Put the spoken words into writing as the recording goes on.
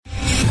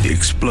the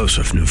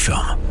explosive new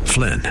film,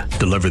 Flynn,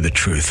 Deliver the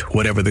Truth,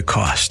 Whatever the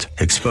Cost,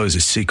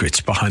 exposes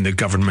secrets behind the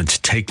government's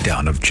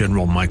takedown of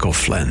General Michael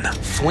Flynn.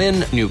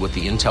 Flynn knew what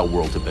the intel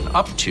world had been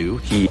up to.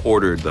 He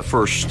ordered the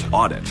first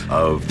audit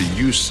of the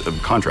use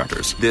of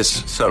contractors.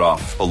 This set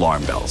off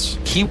alarm bells.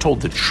 He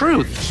told the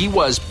truth. He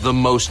was the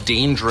most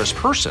dangerous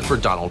person for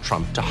Donald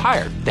Trump to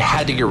hire. They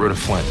had to get rid of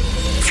Flynn.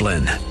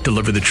 Flynn,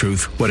 Deliver the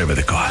Truth, Whatever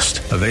the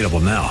Cost. Available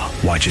now.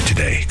 Watch it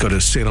today. Go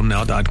to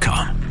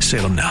salemnow.com.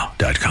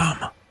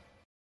 salemnow.com.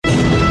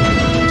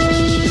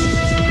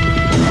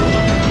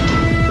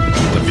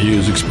 The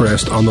views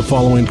expressed on the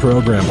following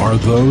program are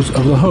those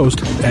of the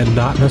host and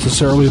not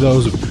necessarily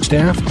those of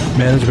staff,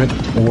 management,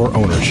 or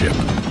ownership.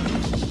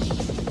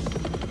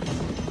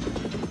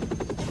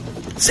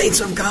 Saints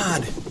of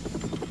God.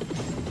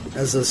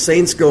 As the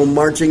saints go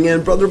marching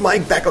in, Brother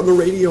Mike back on the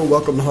radio.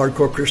 Welcome to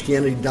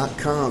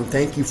HardcoreChristianity.com.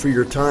 Thank you for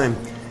your time.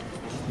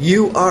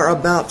 You are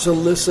about to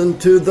listen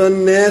to the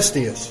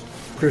nastiest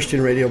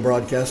Christian radio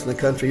broadcast in the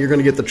country. You're going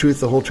to get the truth,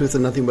 the whole truth,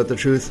 and nothing but the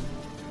truth.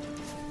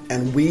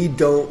 And we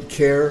don't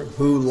care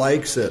who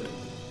likes it.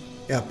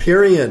 Yeah,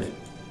 period.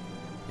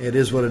 It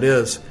is what it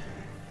is.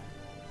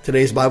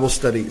 Today's Bible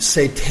study,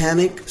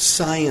 Satanic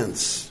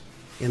Science,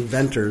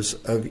 Inventors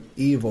of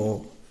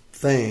Evil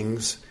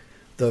Things,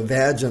 the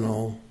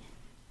Vaginal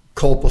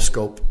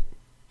Colposcope.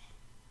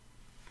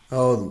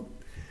 Oh,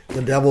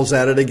 the devil's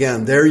at it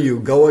again. There you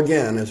go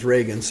again, as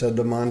Reagan said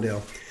to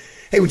Mondale.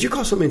 Hey, would you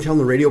call somebody and tell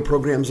them the radio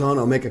program's on?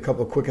 I'll make a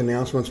couple quick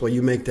announcements while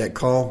you make that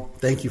call.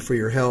 Thank you for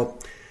your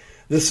help.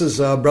 This is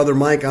Brother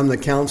Mike. I'm the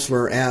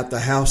counselor at the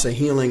House of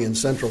Healing in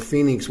Central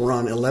Phoenix. We're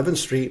on 11th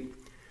Street.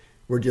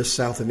 We're just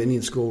south of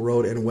Indian School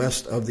Road and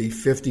west of the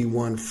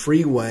 51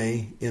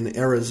 freeway in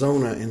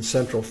Arizona in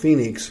Central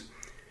Phoenix.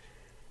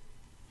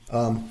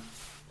 On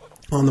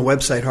the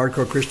website,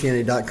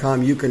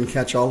 hardcorechristianity.com, you can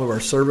catch all of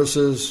our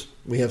services.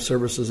 We have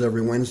services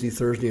every Wednesday,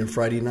 Thursday, and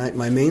Friday night.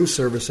 My main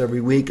service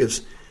every week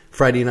is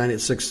Friday night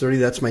at 6:30.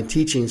 That's my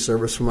teaching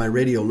service for my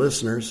radio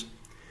listeners.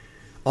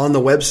 On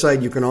the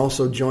website, you can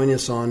also join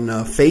us on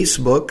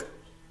Facebook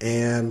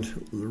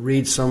and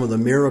read some of the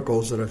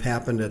miracles that have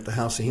happened at the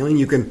House of Healing.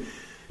 You can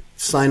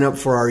sign up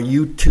for our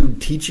YouTube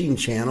teaching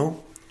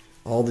channel.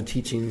 All the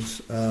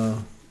teachings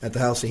at the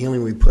House of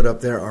Healing we put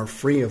up there are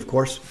free, of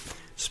course.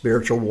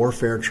 Spiritual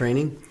warfare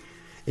training.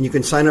 And you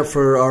can sign up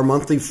for our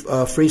monthly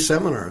free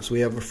seminars. We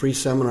have a free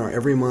seminar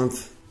every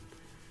month.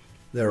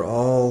 They're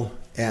all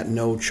at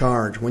no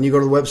charge. When you go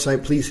to the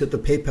website, please hit the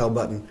PayPal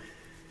button.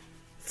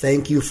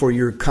 Thank you for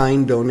your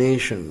kind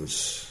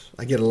donations.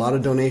 I get a lot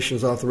of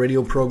donations off the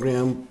radio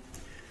program.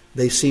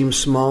 They seem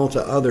small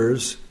to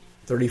others,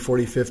 30,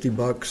 40, 50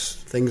 bucks,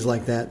 things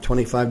like that,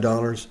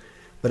 $25.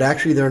 But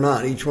actually they're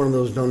not. Each one of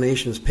those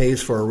donations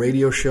pays for a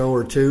radio show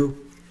or two,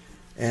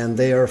 and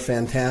they are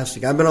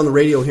fantastic. I've been on the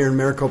radio here in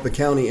Maricopa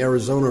County,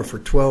 Arizona for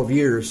 12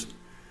 years.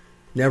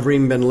 Never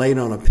even been late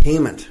on a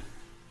payment.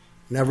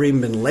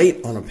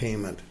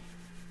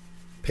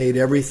 Paid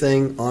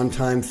everything on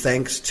time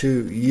thanks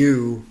to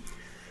you.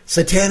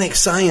 Satanic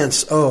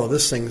Science. Oh,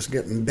 this thing's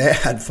getting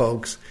bad,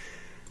 folks.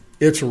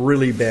 It's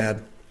really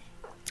bad.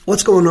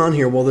 What's going on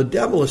here? Well, the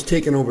devil has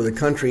taken over the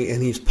country,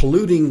 and he's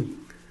polluting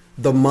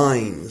the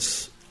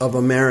minds of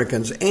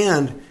Americans,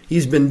 and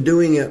he's been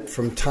doing it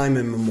from time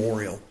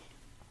immemorial.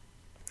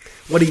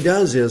 What he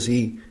does is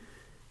he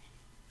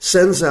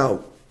sends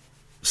out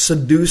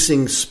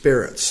seducing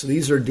spirits.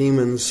 These are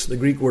demons. The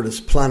Greek word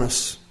is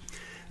planos.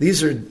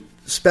 These are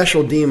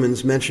special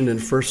demons mentioned in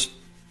 1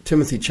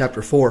 Timothy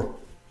chapter 4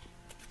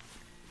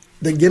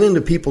 that get into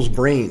people's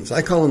brains.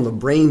 I call them the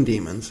brain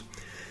demons.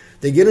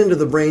 They get into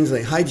the brains,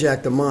 they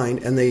hijack the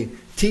mind, and they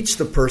teach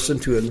the person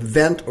to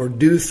invent or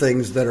do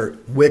things that are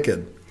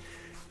wicked.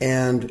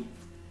 And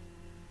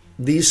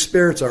these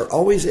spirits are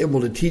always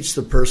able to teach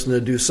the person to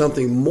do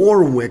something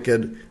more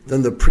wicked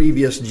than the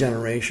previous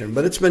generation.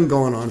 But it's been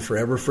going on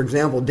forever. For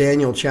example,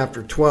 Daniel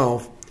chapter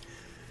 12,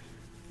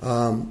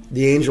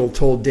 the angel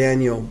told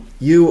Daniel,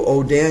 "You,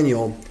 O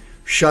Daniel,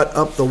 shut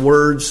up the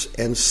words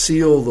and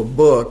seal the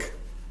book,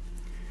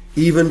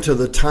 even to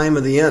the time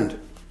of the end.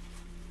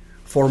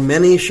 For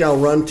many shall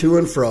run to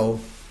and fro,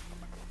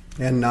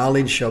 and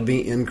knowledge shall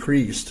be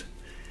increased."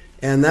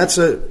 And that's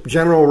a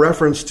general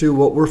reference to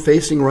what we're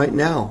facing right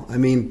now. I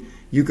mean,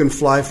 you can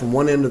fly from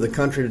one end of the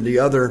country to the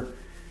other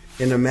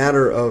in a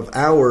matter of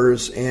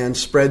hours and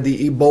spread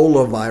the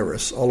Ebola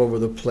virus all over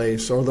the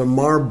place, or the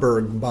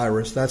Marburg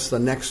virus. That's the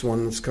next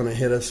one that's going to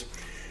hit us.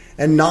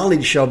 And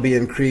knowledge shall be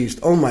increased.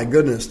 Oh my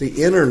goodness,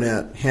 the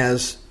internet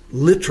has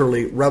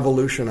literally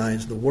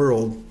revolutionized the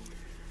world,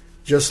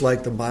 just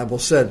like the Bible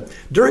said.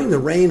 During the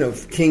reign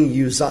of King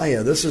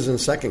Uzziah, this is in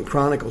 2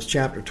 Chronicles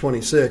chapter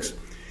 26,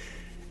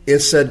 it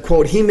said,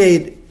 quote, "He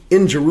made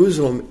in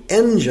Jerusalem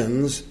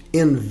engines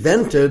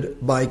invented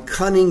by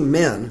cunning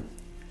men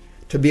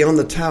to be on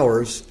the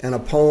towers and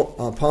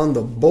upon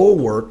the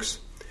bulwarks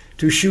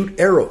to shoot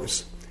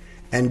arrows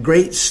and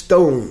great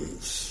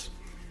stones.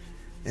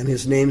 And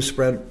his name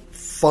spread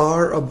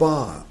far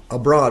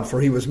abroad, for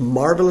he was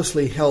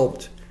marvelously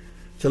helped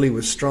till he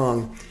was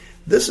strong."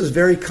 This is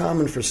very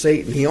common for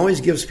Satan. He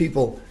always gives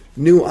people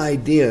new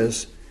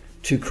ideas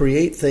to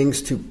create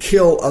things to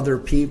kill other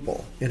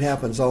people. It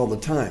happens all the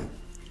time.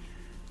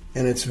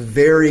 And it's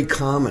very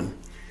common.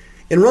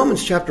 In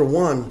Romans chapter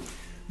 1,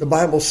 the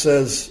Bible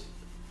says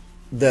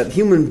that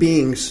human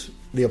beings,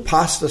 the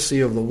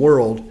apostasy of the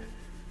world,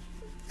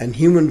 and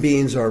human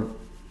beings are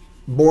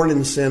born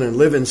in sin and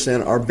live in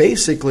sin, are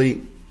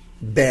basically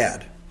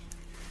bad.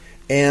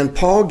 And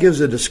Paul gives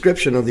a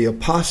description of the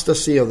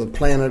apostasy of the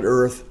planet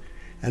Earth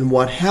and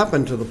what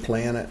happened to the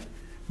planet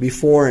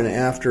before and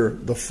after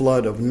the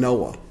flood of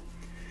Noah.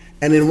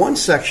 And in one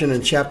section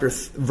in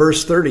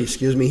verse 30,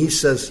 he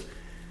says,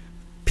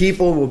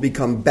 people will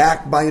become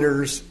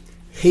backbiters,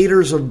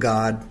 haters of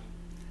God,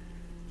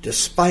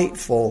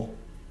 despiteful,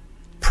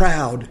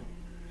 proud,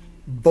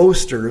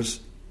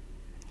 boasters,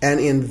 and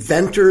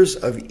inventors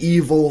of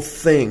evil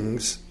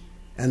things,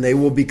 and they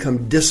will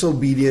become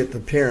disobedient to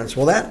parents.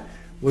 Well, that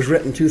was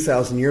written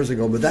 2,000 years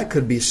ago, but that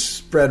could be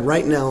spread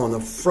right now on the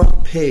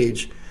front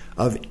page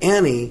of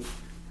any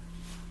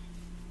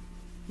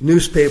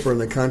newspaper in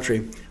the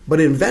country. But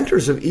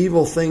inventors of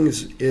evil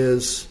things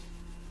is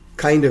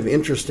kind of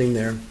interesting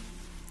there.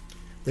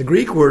 The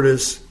Greek word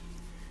is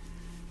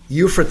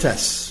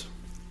euphrates,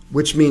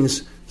 which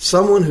means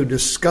someone who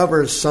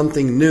discovers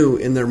something new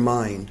in their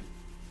mind.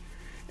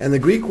 And the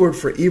Greek word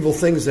for evil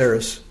things there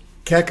is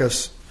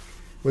kekos,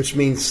 which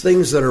means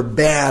things that are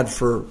bad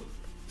for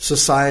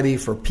society,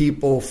 for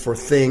people, for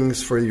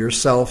things, for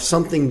yourself,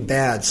 something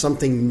bad,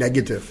 something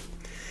negative.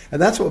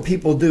 And that's what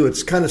people do.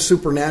 It's kind of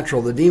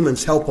supernatural. The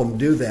demons help them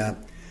do that.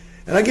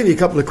 And I'll give you a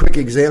couple of quick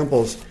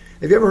examples.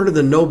 Have you ever heard of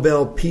the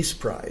Nobel Peace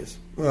Prize?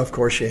 Well, of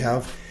course you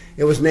have.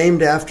 It was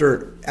named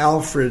after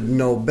Alfred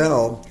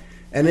Nobel,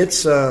 and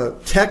it's a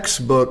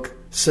textbook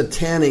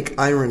satanic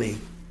irony.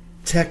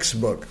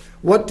 Textbook.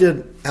 What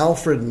did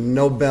Alfred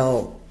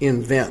Nobel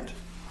invent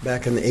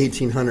back in the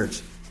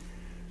 1800s?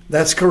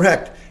 That's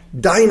correct.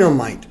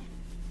 Dynamite.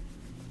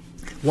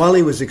 While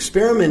he was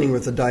experimenting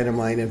with the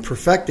dynamite and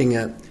perfecting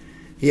it,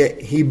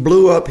 he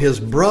blew up his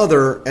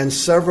brother and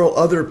several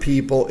other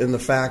people in the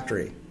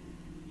factory.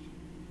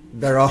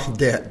 They're all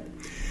dead.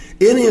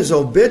 In his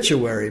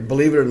obituary,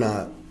 believe it or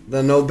not,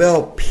 the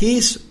Nobel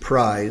Peace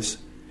Prize,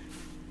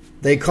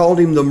 they called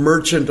him the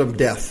Merchant of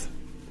Death.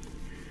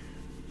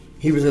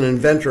 He was an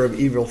inventor of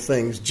evil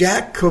things.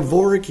 Jack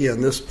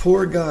Kevorkian, this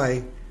poor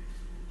guy,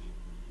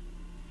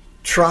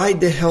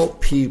 tried to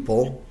help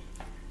people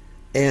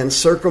and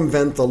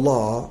circumvent the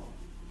law.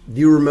 Do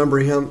you remember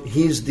him?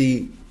 He's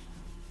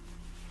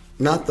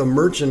not the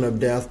merchant of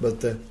death,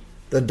 but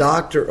the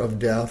doctor of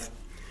death.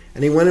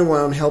 And he went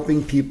around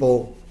helping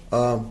people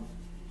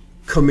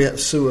commit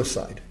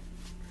suicide,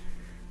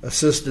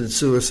 assisted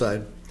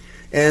suicide.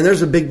 And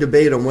there's a big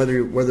debate on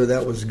whether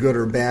that was good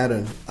or bad,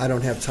 and I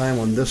don't have time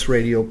on this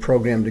radio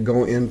program to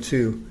go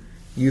into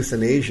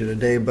euthanasia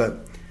today, but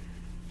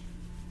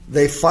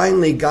they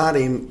finally got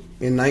him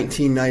in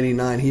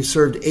 1999. He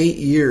served 8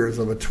 years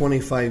of a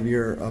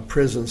 25-year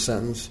prison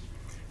sentence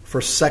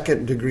for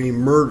second-degree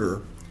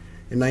murder.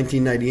 In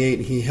 1998,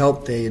 he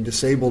helped a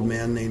disabled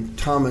man named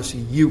Thomas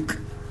Uke.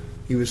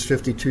 He was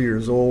 52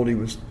 years old. He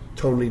was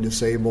totally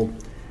disabled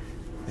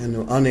and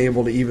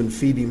unable to even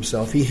feed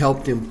himself. He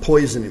helped him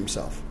poison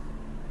himself.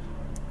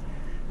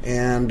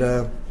 And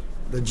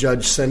the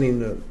judge sent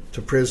him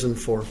to prison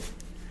for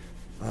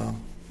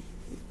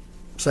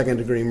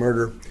second-degree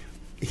murder.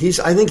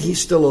 I think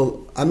he's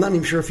still, I'm not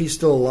even sure if he's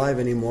still alive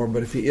anymore,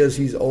 but if he is,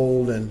 he's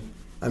old, and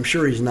I'm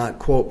sure he's not,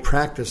 quote,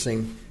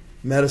 practicing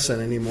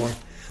medicine anymore.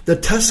 The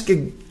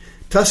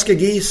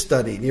Tuskegee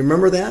study, do you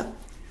remember that?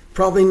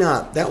 Probably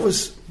not. That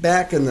was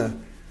back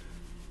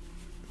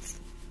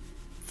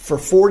for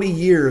 40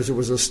 years, it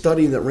was a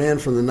study that ran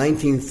from the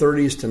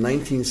 1930s to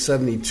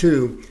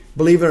 1972.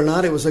 Believe it or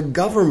not, it was a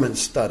government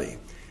study.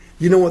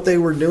 You know what they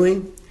were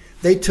doing?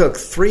 They took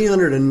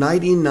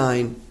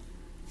 399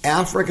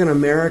 African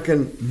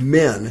American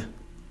men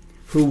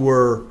who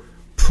were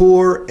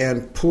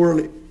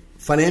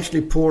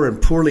financially poor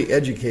and poorly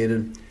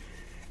educated,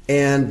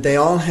 and they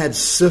all had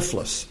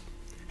syphilis.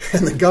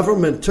 And the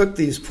government took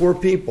these poor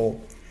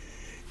people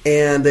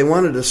and they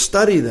wanted to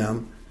study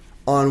them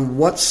on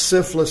what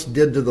syphilis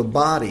did to the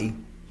body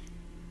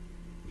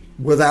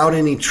without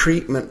any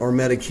treatment or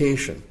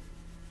medication.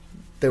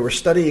 They were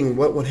studying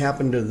what would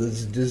happen to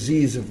this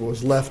disease if it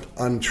was left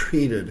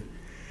untreated.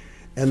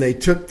 And they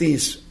took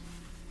these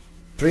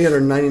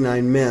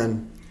 399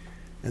 men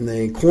and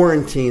they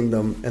quarantined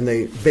them, and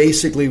they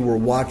basically were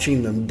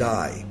watching them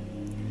die.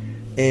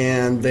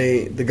 And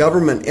the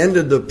government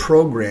ended the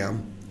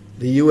program.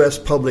 The U.S.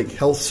 Public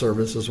Health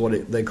Service is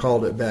what they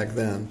called it back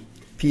then,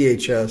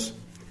 PHS.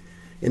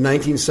 In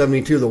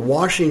 1972, the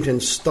Washington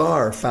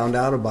Star found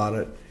out about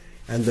it,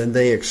 and then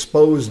they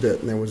exposed it,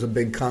 and there was a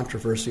big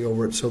controversy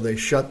over it, so they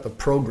shut the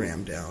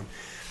program down.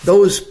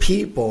 Those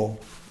people,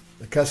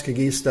 the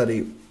Tuskegee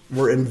study,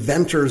 were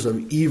inventors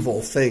of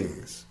evil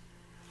things.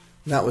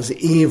 That was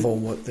evil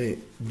what they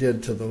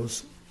did to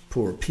those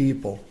poor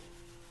people.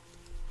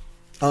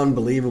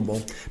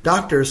 Unbelievable.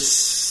 Dr.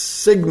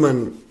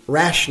 Sigmund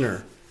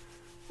Rachner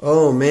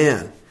Oh,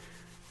 man.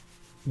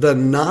 The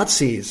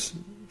Nazis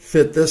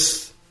fit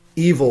this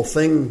evil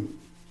thing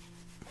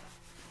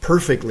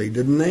perfectly,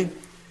 didn't they?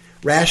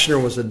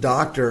 Rashner was a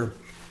doctor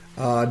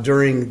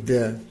during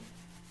the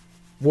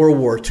World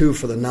War II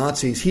for the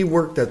Nazis. He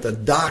worked at the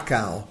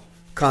Dachau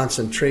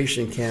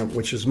concentration camp,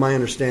 which is my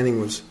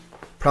understanding was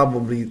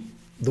probably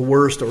the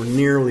worst or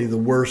nearly the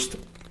worst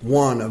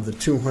one of the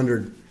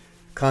 200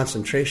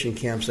 concentration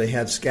camps they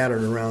had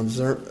scattered around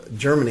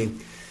Germany.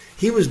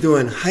 He was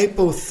doing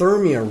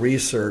hypothermia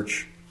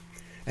research,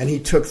 and he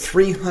took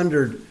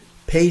 300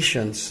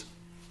 patients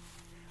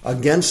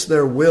against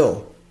their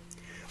will.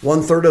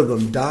 1/3 of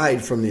them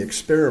died from the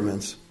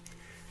experiments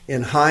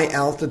in high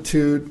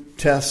altitude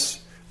tests,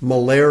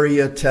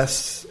 malaria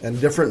tests,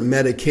 and different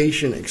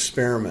medication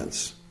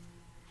experiments.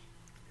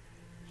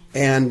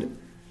 And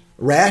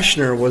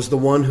Rashner was the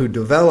one who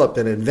developed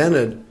and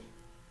invented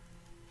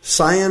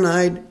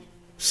cyanide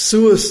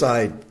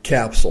suicide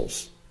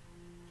capsules.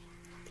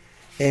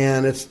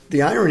 And it's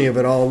the irony of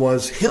it all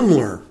was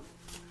Himmler,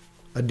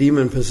 a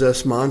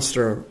demon-possessed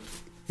monster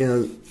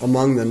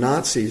among the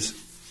Nazis.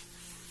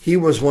 He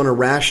was one of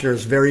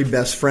Rashner's very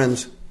best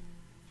friends.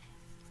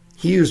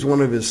 He used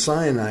one of his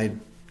cyanide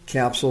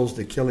capsules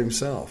to kill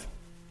himself.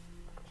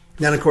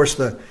 Then, of course,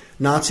 the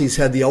Nazis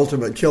had the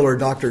ultimate killer,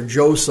 Dr.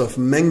 Joseph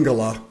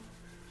Mengele.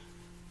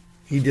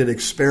 He did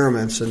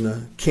experiments in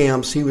the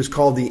camps. He was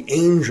called the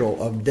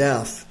Angel of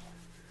Death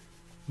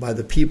by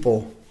the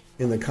people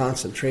in the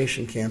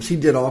concentration camps. He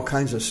did all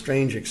kinds of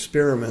strange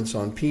experiments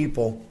on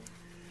people,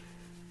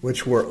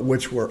 which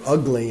were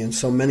ugly, and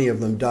so many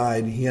of them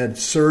died. He had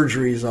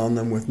surgeries on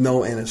them with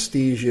no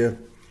anesthesia.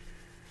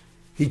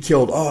 He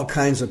killed all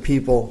kinds of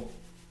people,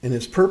 and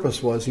his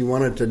purpose was he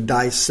wanted to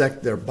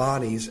dissect their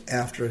bodies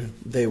after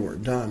they were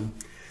done.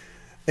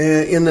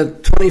 In the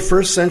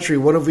 21st century,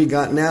 what have we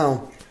got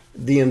now?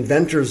 The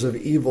inventors of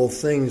evil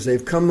things,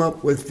 they've come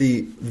up with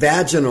the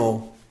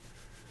vaginal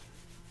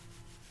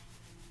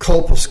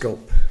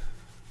colposcope.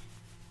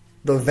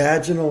 The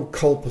vaginal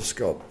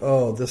colposcope.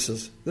 Oh, this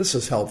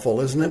is helpful,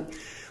 isn't it?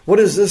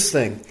 What is this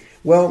thing?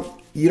 Well,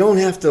 you don't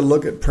have to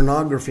look at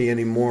pornography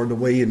anymore the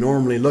way you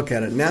normally look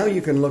at it. Now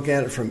you can look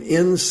at it from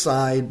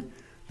inside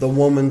the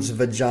woman's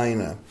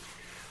vagina.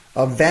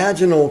 A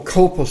vaginal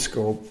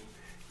colposcope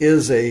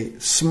is a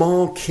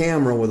small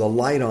camera with a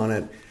light on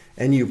it,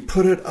 and you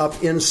put it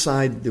up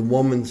inside the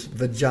woman's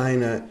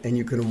vagina, and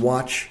you can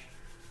watch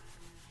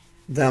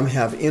them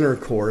have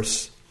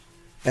intercourse,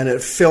 and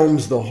it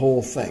films the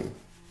whole thing.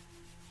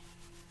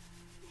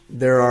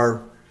 There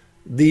are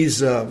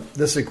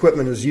this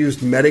equipment is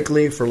used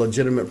medically for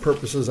legitimate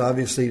purposes,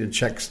 obviously to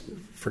check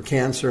for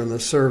cancer in the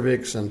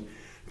cervix and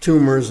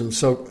tumors and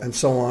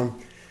so on.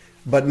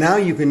 But now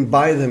you can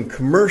buy them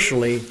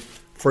commercially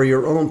for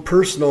your own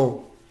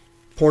personal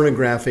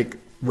pornographic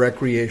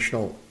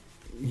recreational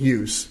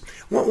use.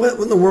 What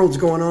in the world's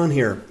going on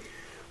here?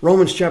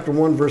 Romans chapter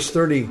 1, verse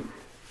 30,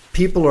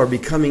 people are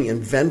becoming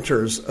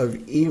inventors of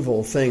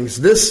evil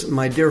things. This,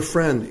 my dear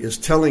friend, is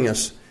telling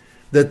us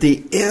that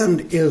the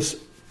end is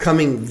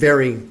coming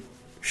very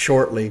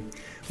shortly.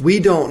 We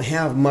don't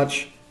have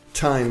much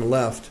time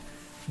left.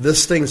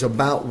 This thing's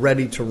about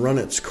ready to run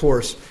its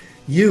course.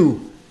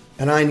 You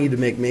and I need to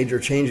make major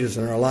changes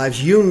in our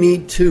lives. You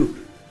need to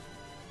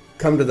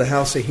come to the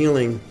House of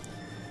Healing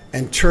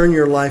and turn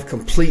your life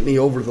completely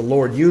over to the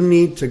Lord. You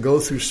need to go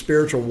through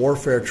spiritual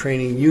warfare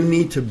training. You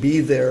need to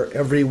be there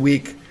every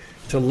week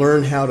to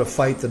learn how to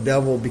fight the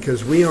devil,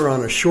 because we are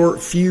on a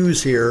short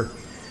fuse here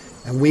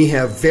and we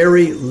have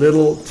very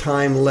little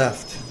time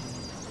left.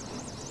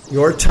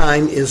 Your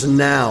time is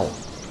now.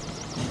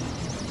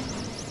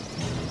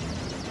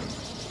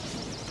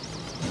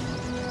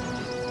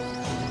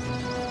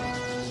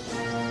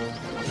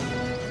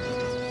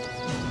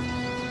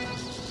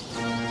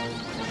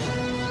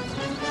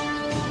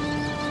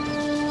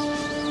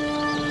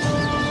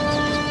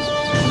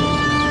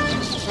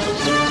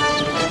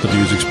 The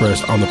views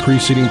expressed on the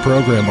preceding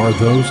program are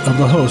those of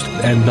the host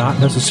and not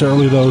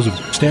necessarily those of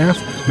staff,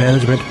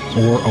 management,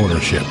 or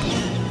ownership.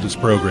 This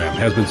program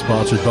has been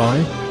sponsored by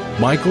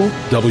Michael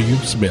W.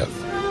 Smith.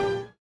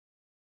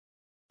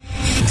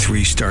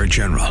 3-star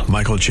General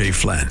Michael J.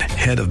 Flynn,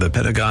 head of the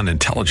Pentagon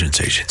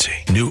Intelligence Agency,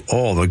 knew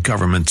all the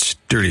government's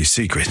dirty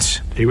secrets.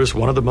 He was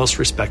one of the most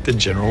respected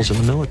generals in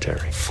the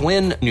military.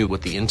 Flynn knew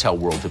what the intel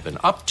world had been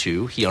up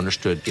to. He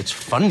understood its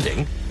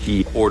funding.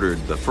 He ordered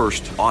the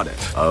first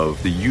audit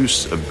of the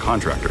use of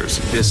contractors.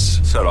 This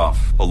set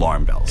off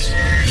alarm bells.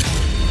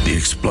 The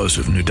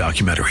explosive new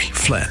documentary,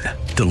 Flynn,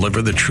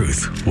 Deliver the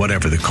Truth,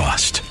 Whatever the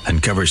Cost,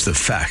 uncovers the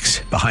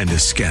facts behind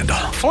this scandal.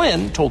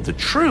 Flynn told the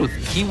truth.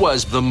 He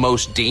was the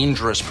most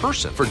dangerous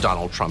person for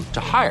Donald Trump to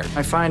hire.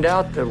 I find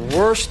out the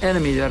worst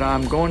enemy that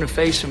I'm going to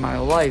face in my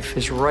life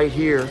is right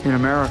here in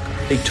America.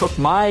 They took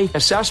my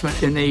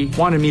assessment and they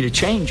wanted me to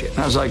change it. And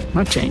I was like, I'm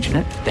not changing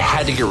it. They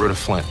had to get rid of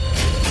Flynn.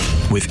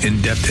 With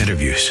in-depth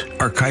interviews,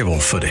 archival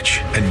footage,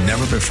 and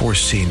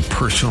never-before-seen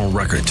personal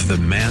records of the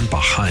man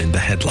behind the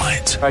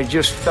headlines. I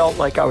just felt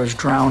like I was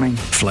drowning.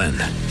 Flynn,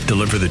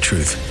 deliver the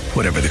truth,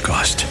 whatever the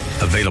cost.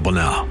 Available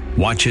now.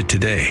 Watch it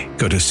today.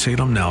 Go to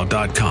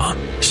salemnow.com.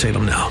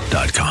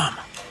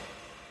 salemnow.com.